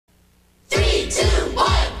2, 1.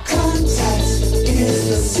 Contact is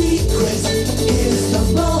the secret, is the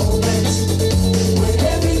moment when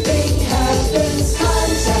everything happens.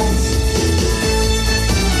 Contact.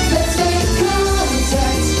 Let's make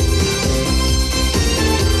contact.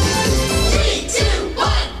 3, 2,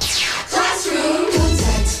 1. Classroom.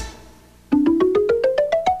 Contact.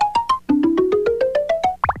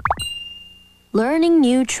 Learning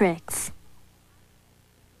new tricks.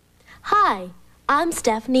 Hi, I'm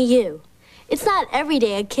Stephanie Yu. It's not every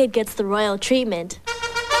day a kid gets the royal treatment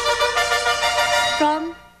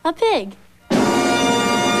from a pig.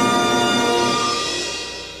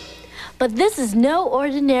 But this is no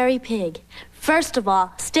ordinary pig. First of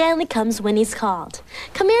all, Stanley comes when he's called.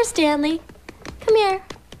 Come here, Stanley. Come here.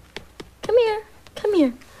 Come here. Come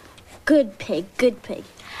here. Good pig, good pig.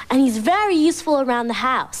 And he's very useful around the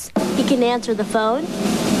house. He can answer the phone.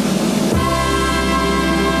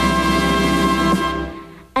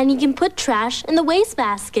 And he can put trash in the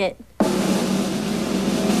wastebasket.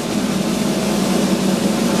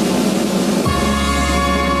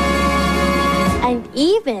 And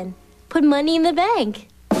even put money in the bank.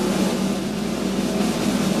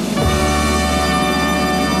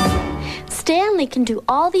 Stanley can do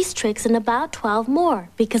all these tricks and about 12 more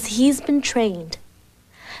because he's been trained.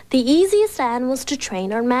 The easiest animals to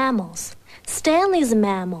train are mammals. Stanley's a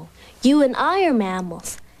mammal. You and I are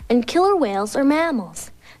mammals. And killer whales are mammals.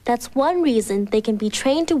 That's one reason they can be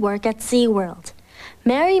trained to work at SeaWorld.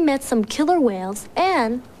 Mary met some killer whales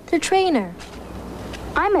and their trainer.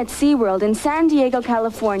 I'm at SeaWorld in San Diego,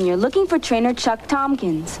 California, looking for trainer Chuck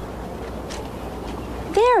Tompkins.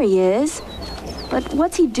 There he is. But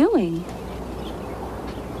what's he doing?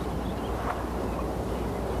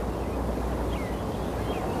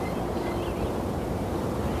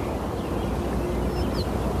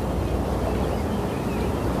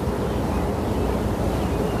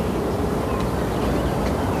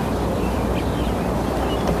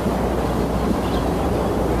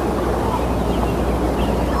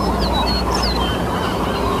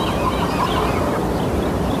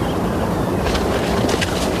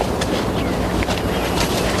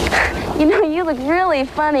 You look really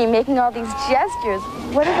funny making all these gestures.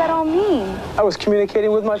 What does that all mean? I was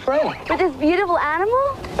communicating with my friend. With this beautiful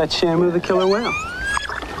animal? That's Shamu the killer whale.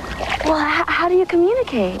 Well, how do you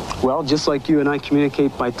communicate? Well, just like you and I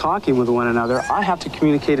communicate by talking with one another, I have to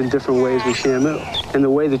communicate in different ways with Shamu. And the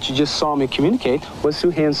way that you just saw me communicate was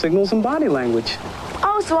through hand signals and body language.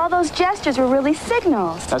 Oh, so all those gestures were really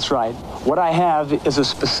signals. That's right. What I have is a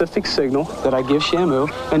specific signal that I give Shamu,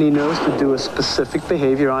 and he knows to do a specific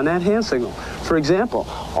behavior on that hand signal. For example,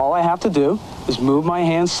 all I have to do is move my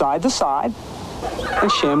hands side to side,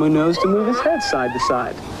 and Shamu knows to move his head side to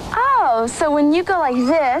side. Oh, so when you go like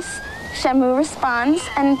this, Shamu responds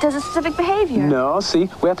and does a specific behavior. No, see,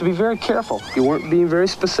 we have to be very careful. You weren't being very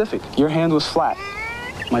specific. Your hand was flat.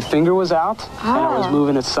 My finger was out, and I was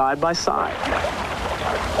moving it side by side.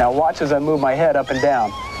 Now watch as I move my head up and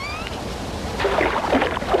down.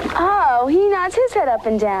 Oh, he nods his head up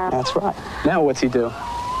and down. That's right. Now what's he do?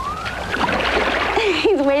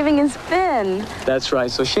 He's waving his fin. That's right.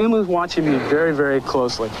 So Shamu's watching me very, very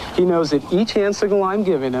closely. He knows that each hand signal I'm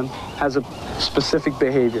giving him has a specific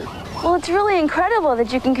behavior. Well, it's really incredible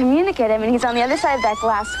that you can communicate. I mean, he's on the other side of that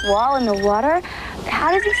glass wall in the water.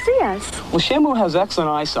 How does he see us? Well, Shamu has excellent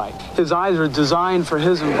eyesight. His eyes are designed for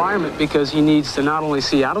his environment because he needs to not only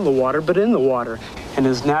see out of the water, but in the water. In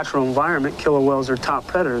his natural environment, killer whales are top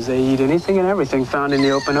predators. They eat anything and everything found in the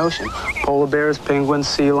open ocean. Polar bears, penguins,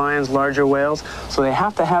 sea lions, larger whales. So they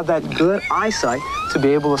have to have that good eyesight to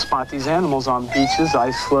be able to spot these animals on beaches,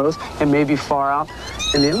 ice floes, and maybe far out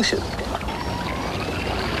in the ocean.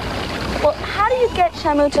 Well, how do you get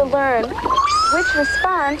Shamu to learn which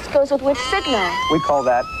response goes with which signal? We call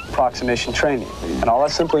that approximation training. And all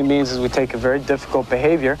that simply means is we take a very difficult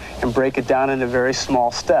behavior and break it down into very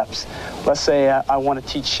small steps. Let's say I want to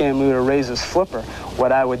teach Shamu to raise his flipper.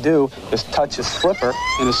 What I would do is touch his flipper,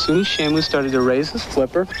 and as soon as Shamu started to raise his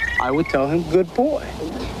flipper, I would tell him, good boy.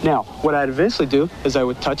 Now, what I'd eventually do is I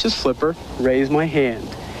would touch his flipper, raise my hand.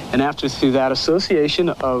 And after, through that association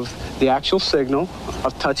of the actual signal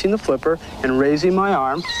of touching the flipper and raising my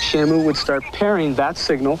arm, Shamu would start pairing that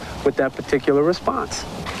signal with that particular response.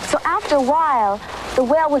 So after a while, the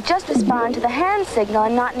whale would just respond to the hand signal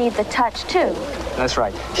and not need the touch too. That's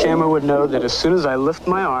right. Shamu would know that as soon as I lift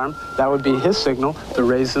my arm, that would be his signal to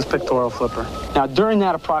raise his pectoral flipper. Now, during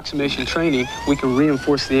that approximation training, we can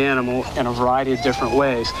reinforce the animal in a variety of different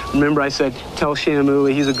ways. Remember I said, tell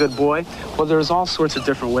Shamu he's a good boy? Well, there's all sorts of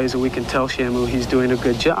different ways that we can tell Shamu he's doing a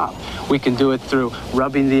good job. We can do it through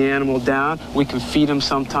rubbing the animal down. We can feed him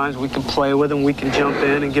sometimes. We can play with him. We can jump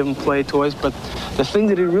in and give him play toys. But the thing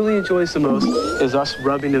that he really enjoys the most is us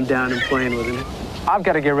rubbing him down and playing with him. I've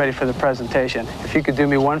got to get ready for the presentation. If you could do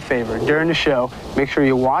me one favor, during the show, make sure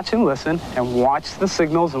you watch and listen and watch the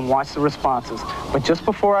signals and watch the responses. But just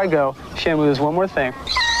before I go, Shamu, there's one more thing.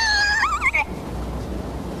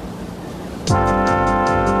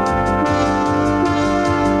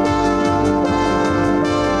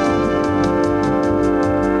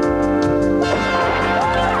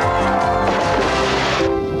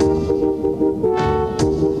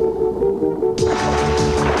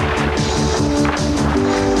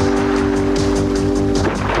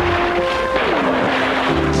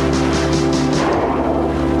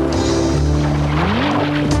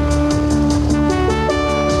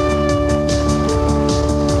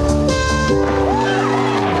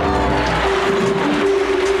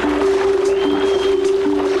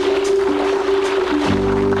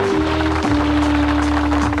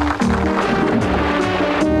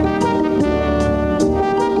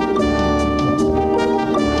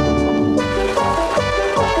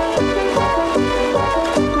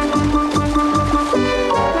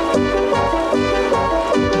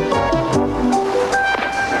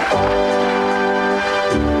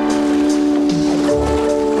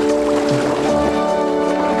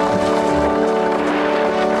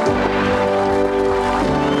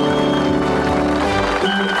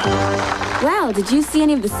 Did you see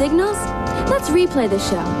any of the signals? Let's replay the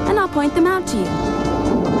show, and I'll point them out to you.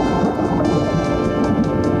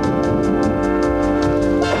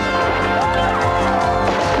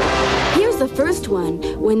 Here's the first one.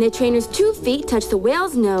 When the trainer's 2 feet touch the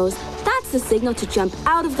whale's nose, that's the signal to jump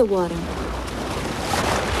out of the water.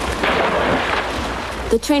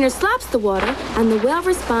 The trainer slaps the water, and the whale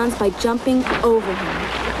responds by jumping over him.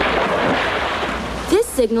 This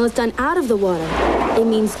signal is done out of the water. It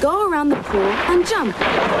means go around the pool and jump.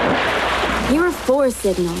 Here are 4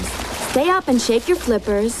 signals. Stay up and shake your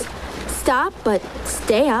flippers. Stop, but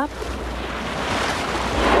stay up.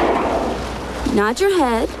 Nod your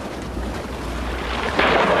head.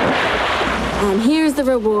 And here's the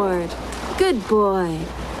reward. Good boy.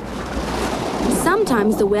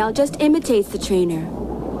 Sometimes the whale just imitates the trainer.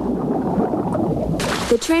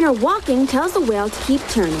 The trainer walking tells the whale to keep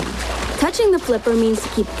turning. Touching the flipper means to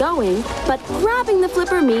keep going, but grabbing the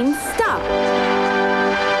flipper means stop.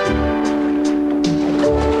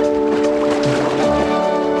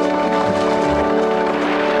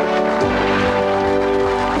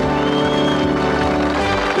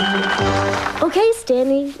 Okay,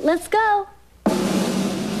 Stanley, let's go.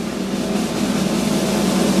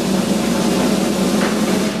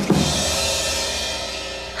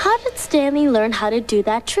 How did Stanley learn how to do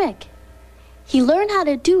that trick? He learned how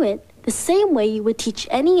to do it the same way you would teach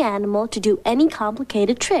any animal to do any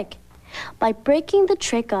complicated trick, by breaking the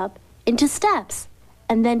trick up into steps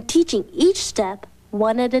and then teaching each step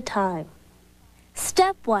one at a time.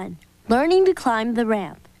 Step 1, learning to climb the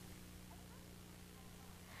ramp.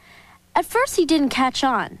 At first he didn't catch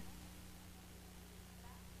on,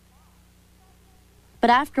 but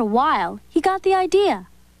after a while he got the idea.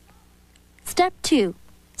 Step 2,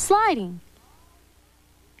 sliding.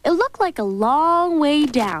 It looked like a long way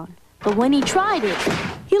down, but when he tried it,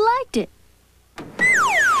 he liked it.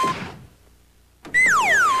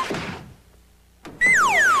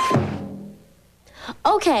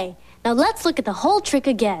 Okay, now let's look at the whole trick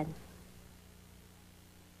again.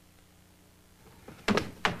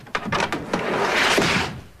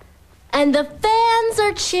 And the fans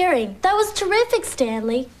are cheering. That was terrific,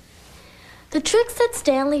 Stanley. The tricks that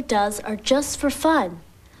Stanley does are just for fun,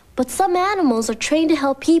 but some animals are trained to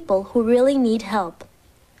help people who really need help.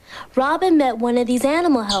 Robin met one of these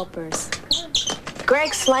animal helpers.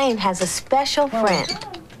 Greg Slane has a special friend,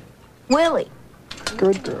 Willie.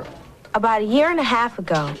 Good girl. About 1.5 years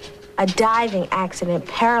ago, a diving accident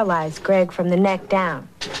paralyzed Greg from the neck down.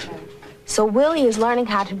 So Willie is learning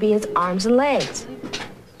how to be his arms and legs.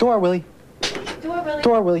 Door, Willie.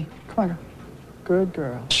 Door, Willie. Come on, girl. Good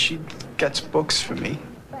girl. She gets books for me.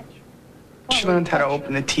 She learned how to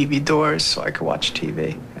open the TV doors so I could watch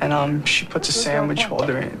TV. And she puts a sandwich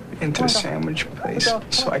holder into the sandwich place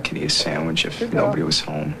so I could eat a sandwich if nobody was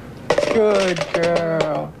home. Good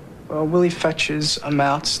girl. Well, Willie fetches a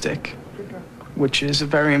mouth stick, which is a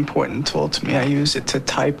very important tool to me. I use it to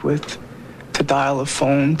type with, to dial a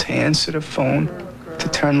phone, to answer the phone. to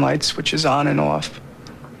turn light switches on and off.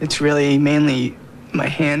 It's really mainly my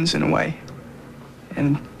hands in a way.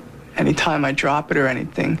 And anytime I drop it or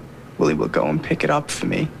anything, Willie will go and pick it up for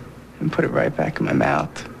me and put it right back in my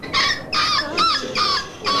mouth.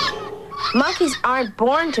 Monkeys aren't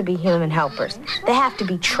born to be human helpers. They have to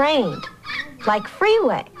be trained, like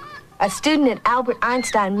Freeway, a student at Albert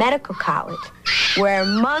Einstein Medical College, where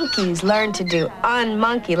monkeys learn to do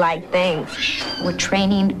un-monkey-like things. We're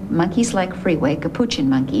training monkeys like Freeway, capuchin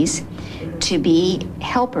monkeys, to be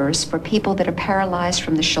helpers for people that are paralyzed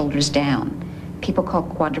from the shoulders down, people called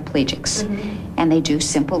quadriplegics. And they do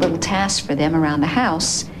simple little tasks for them around the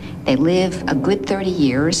house. They live a good 30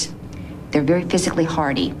 years. They're very physically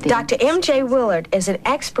hardy. Dr. M.J. Willard is an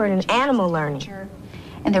expert in animal learning.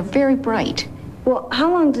 And they're very bright. Well, how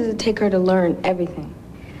long does it take her to learn everything?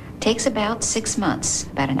 Takes about 6 months,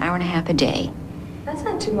 about an hour and a half a day. That's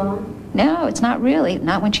not too long. No, it's not really.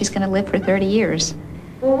 Not when she's going to live for 30 years.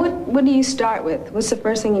 Well, what do you start with? What's the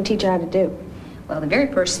first thing you teach her how to do? Well, the very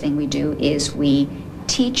first thing we do is we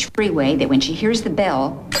teach Freeway that when she hears the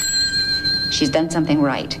bell, she's done something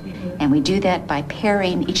right. And we do that by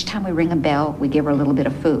pairing, each time we ring a bell, we give her a little bit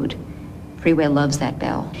of food. Freeway loves that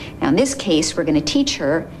bell. Now, in this case, we're going to teach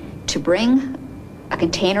her to bring a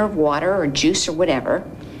container of water or juice or whatever.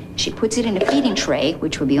 She puts it in a feeding tray,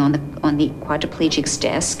 which will be on the quadriplegic's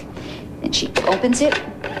desk. Then she opens it.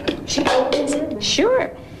 She opens it?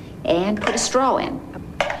 Sure. And put a straw in.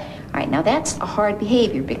 All right, now that's a hard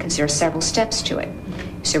behavior because there are several steps to it.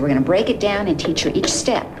 So we're going to break it down and teach her each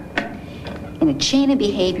step. In a chain of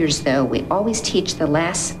behaviors, though, we always teach the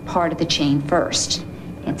last part of the chain first.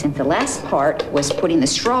 And since the last part was putting the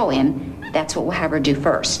straw in, that's what we'll have her do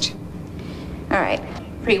first. All right,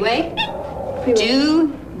 Freeway.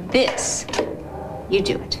 Do this. You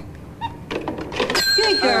do it.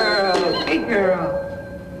 Good girl, good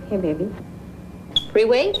girl. Hey, baby.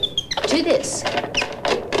 Freeway, do this.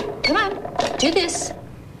 Come on, do this.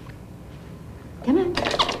 Come on.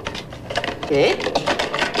 Good.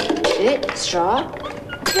 Good. Straw.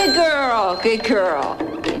 Good girl, good girl.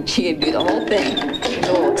 And she can do the whole thing. She's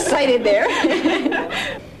a little excited there.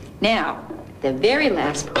 Now, the very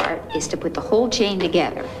last part is to put the whole chain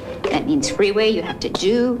together. That means, Freeway, you have to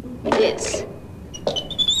do this.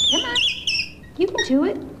 Come on. You can do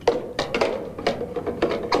it.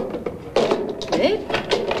 Good.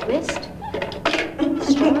 Twist.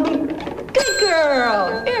 Straw. Good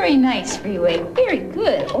girl. Very nice, Freeway. Very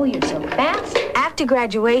good. Oh, you're so fast. After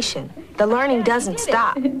graduation, the learning doesn't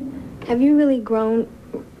stop. Have you really grown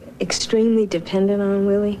extremely dependent on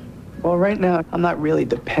Willie? Well, right now, I'm not really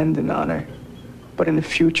dependent on her. But in the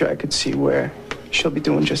future, I could see where she'll be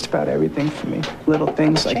doing just about everything for me. Little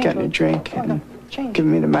things like getting a drink and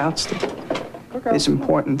giving me the mouth stick is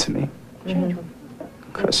important to me.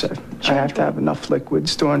 Because I have to have enough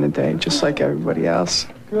liquids during the day, just like everybody else.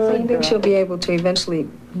 So you think she'll be able to eventually,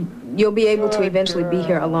 you'll be able to eventually be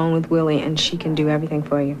here alone with Willie and she can do everything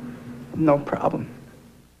for you? No problem.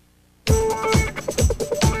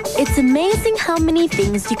 It's amazing how many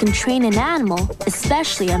things you can train an animal,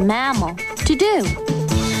 especially a mammal, to do.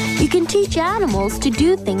 You can teach animals to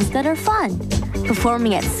do things that are fun,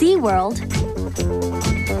 performing at SeaWorld,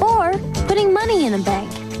 or putting money in a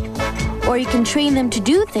bank. Or you can train them to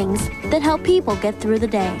do things that help people get through the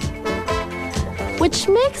day. Which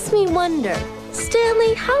makes me wonder,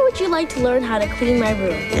 Stanley, how would you like to learn how to clean my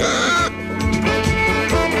room?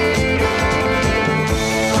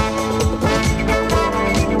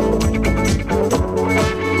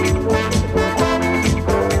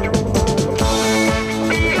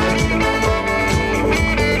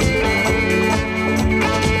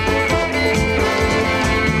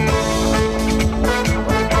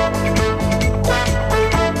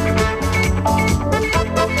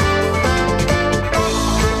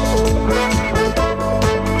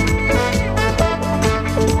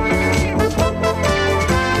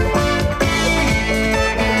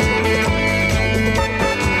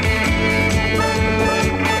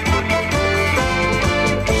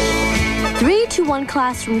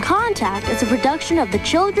 Classroom Contact is a production of the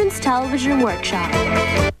Children's Television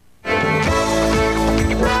Workshop.